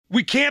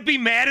can't be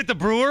mad at the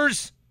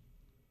Brewers?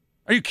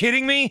 Are you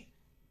kidding me?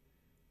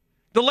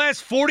 The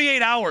last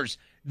 48 hours,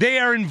 they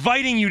are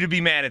inviting you to be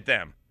mad at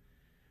them.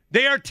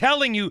 They are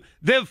telling you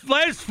the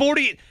last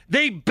 40,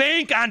 they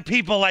bank on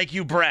people like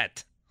you,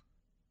 Brett.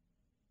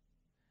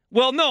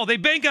 Well, no, they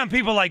bank on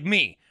people like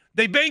me.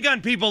 They bank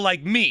on people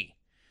like me.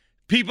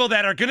 People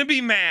that are going to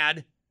be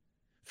mad,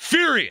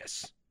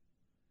 furious,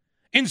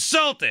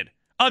 insulted,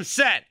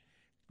 upset.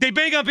 They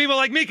bank on people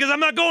like me because I'm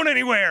not going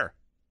anywhere.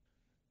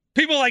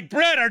 People like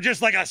Brett are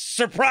just like a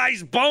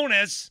surprise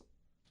bonus.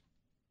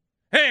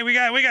 Hey, we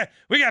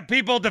got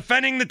people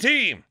defending the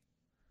team.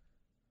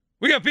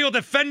 We got people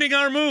defending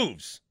our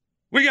moves.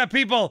 We got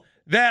people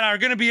that are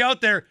going to be out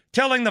there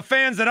telling the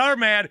fans that are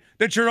mad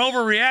that you're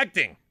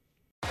overreacting.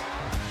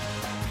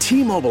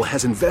 T-Mobile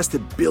has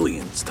invested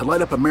billions to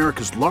light up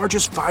America's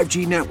largest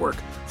 5G network,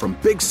 from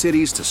big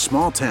cities to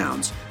small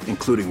towns,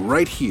 including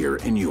right here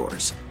in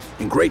yours.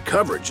 And great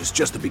coverage is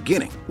just the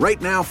beginning.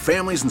 Right now,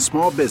 families and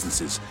small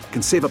businesses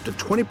can save up to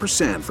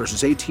 20%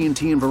 versus AT&T and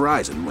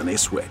Verizon when they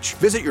switch.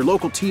 Visit your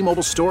local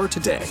T-Mobile store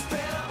today.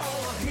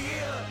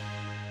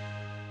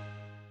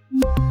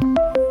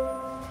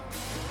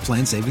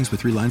 Plan savings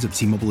with 3 lines of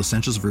T-Mobile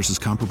Essentials versus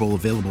comparable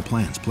available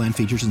plans. Plan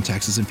features and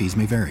taxes and fees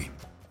may vary.